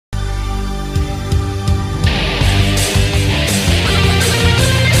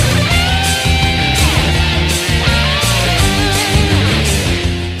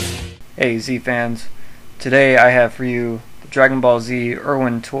Hey Z fans, today I have for you the Dragon Ball Z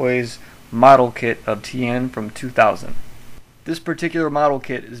Irwin Toys model kit of Tien from 2000. This particular model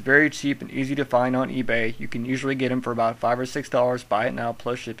kit is very cheap and easy to find on eBay. You can usually get them for about $5 or $6, buy it now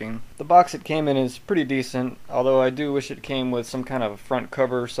plus shipping. The box it came in is pretty decent, although I do wish it came with some kind of front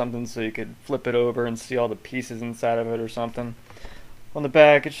cover or something so you could flip it over and see all the pieces inside of it or something. On the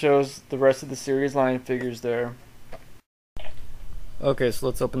back it shows the rest of the series line figures there. Okay, so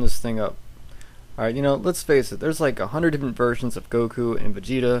let's open this thing up. Alright, let's face it, there's like 100 different versions of Goku and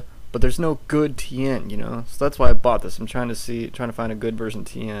Vegeta, but there's no good Tien, so that's why I bought this. I'm trying to find a good version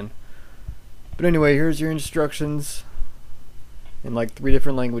Tien. But anyway, here's your instructions in like 3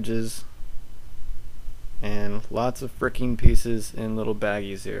 different languages, and lots of freaking pieces in little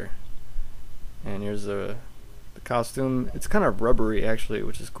baggies here. And here's the costume. It's kind of rubbery actually,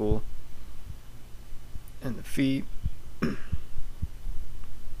 which is cool. And the feet.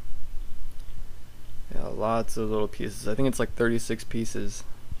 Yeah, lots of little pieces. I think it's like 36 pieces.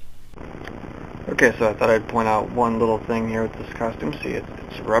 Okay, so I thought I'd point out one little thing here with this costume. See,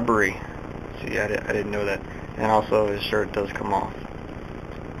 it's rubbery. See, I didn't know that. And also his shirt does come off.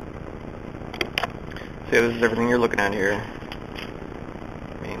 See, this is everything you're looking at here.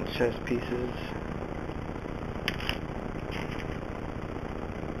 Main chest pieces.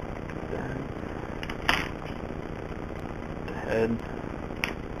 The head.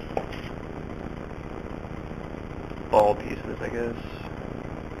 Ball pieces, I guess.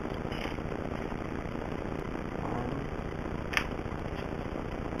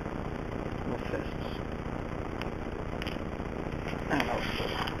 The fists. And also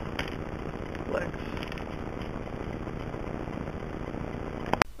legs.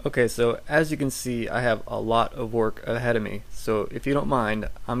 Okay, so as you can see, I have a lot of work ahead of me. So if you don't mind,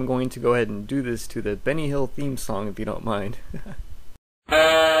 I'm going to go ahead and do this to the Benny Hill theme song, if you don't mind.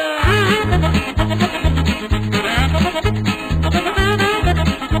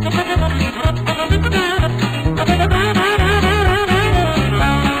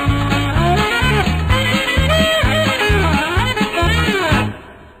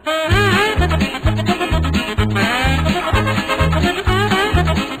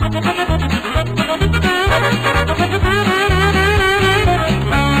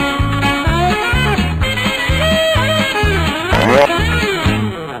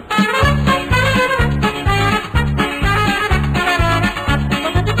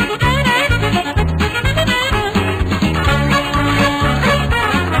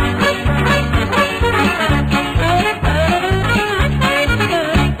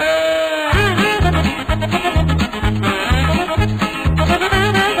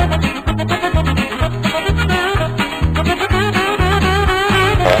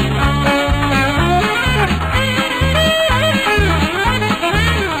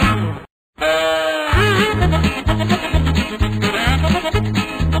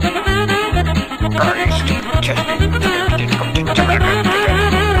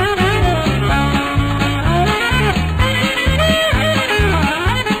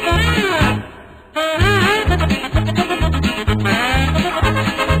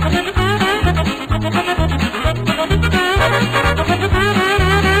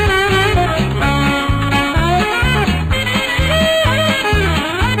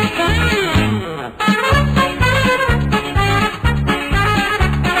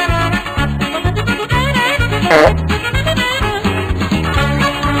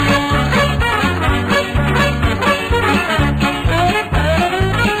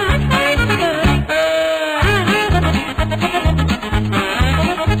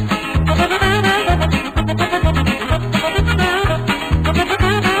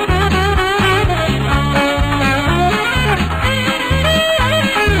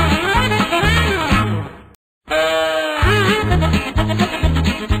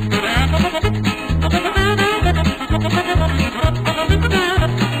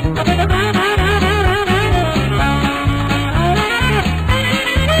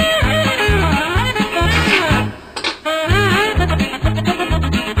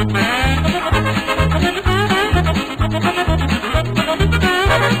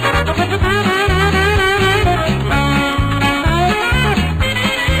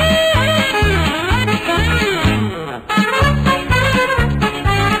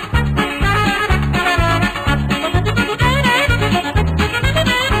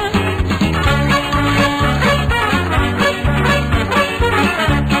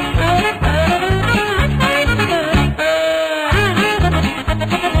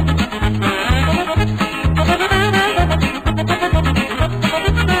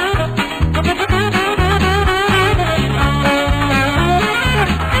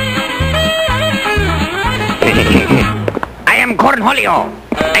 polio.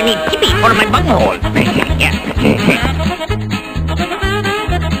 I need pee-pee for my bunghole. Yeah.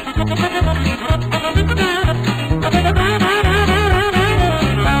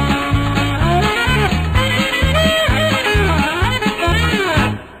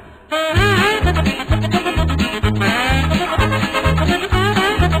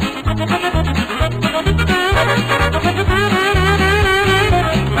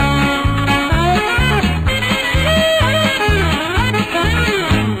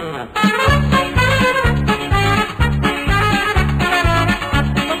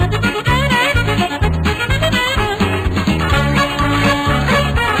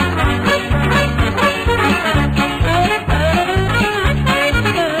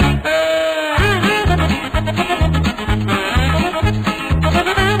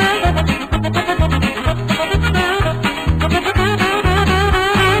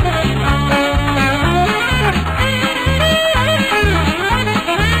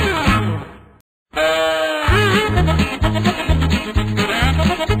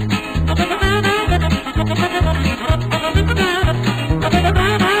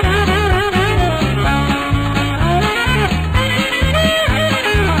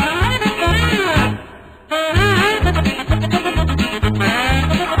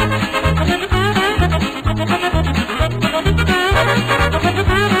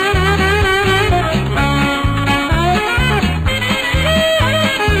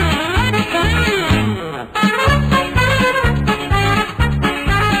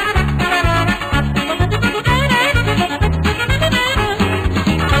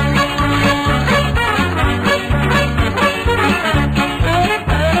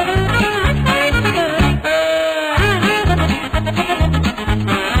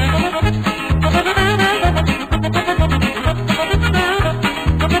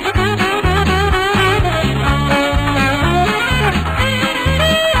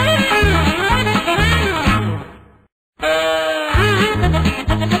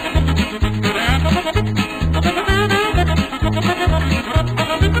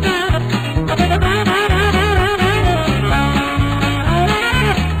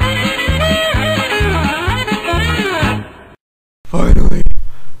 Finally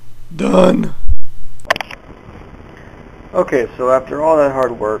done. Okay, so after all that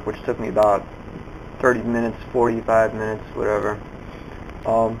hard work, which took me about 30 minutes, 45 minutes, whatever,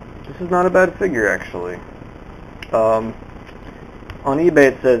 this is not a bad figure actually. On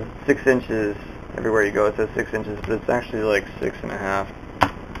eBay it says 6 inches, everywhere you go it says 6 inches, but it's actually like 6.5.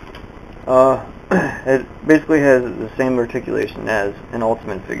 It basically has the same articulation as an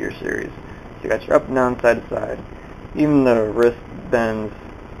Ultimate figure series. So you got your up and down, side to side. Even the wrist bends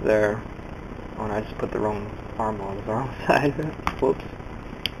there. Oh, and I just put the wrong arm on the wrong side. Whoops.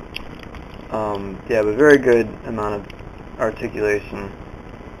 Yeah, but very good amount of articulation.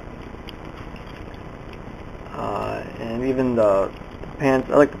 And even the pants,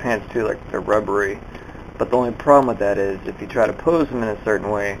 I like the pants too, like they're rubbery. But the only problem with that is if you try to pose them in a certain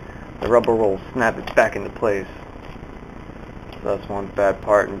way, the rubber will snap it back into place. So that's one bad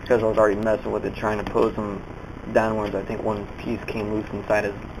part. And because I was already messing with it, trying to pose them downwards, I think one piece came loose inside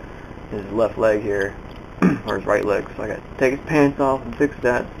his left leg here, or his right leg. So I got to take his pants off and fix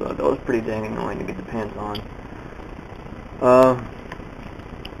that. So that was pretty dang annoying to get the pants on.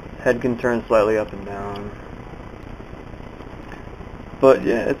 Head can turn slightly up and down. But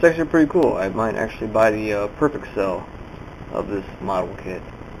yeah, it's actually pretty cool. I might actually buy the perfect cell of this model kit.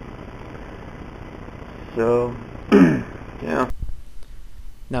 So, yeah.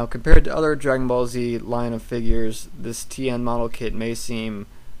 Now, compared to other Dragon Ball Z line of figures, this Tien model kit may seem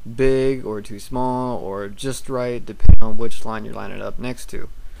big or too small or just right, depending on which line you line it up next to.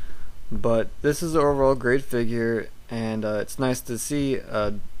 But this is an overall great figure, and it's nice to see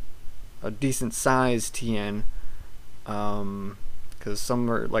a decent size Tien, because some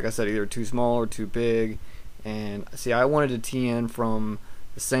are, like I said, either too small or too big. And see, I wanted a Tien from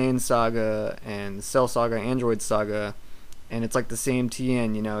the Saiyan Saga and Cell Saga, Android Saga, and it's like the same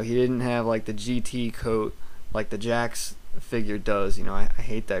Tien, you know. He didn't have like the GT coat like the Jax figure does, you know. I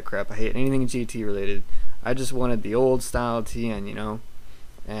hate that crap. I hate anything GT related. I just wanted the old style Tien, you know,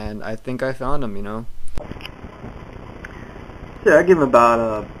 and I think I found him, you know. So I give him about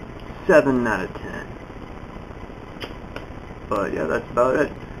a 7 out of 10. But yeah, that's about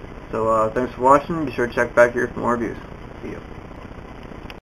it. So thanks for watching. Be sure to check back here for more reviews. See ya.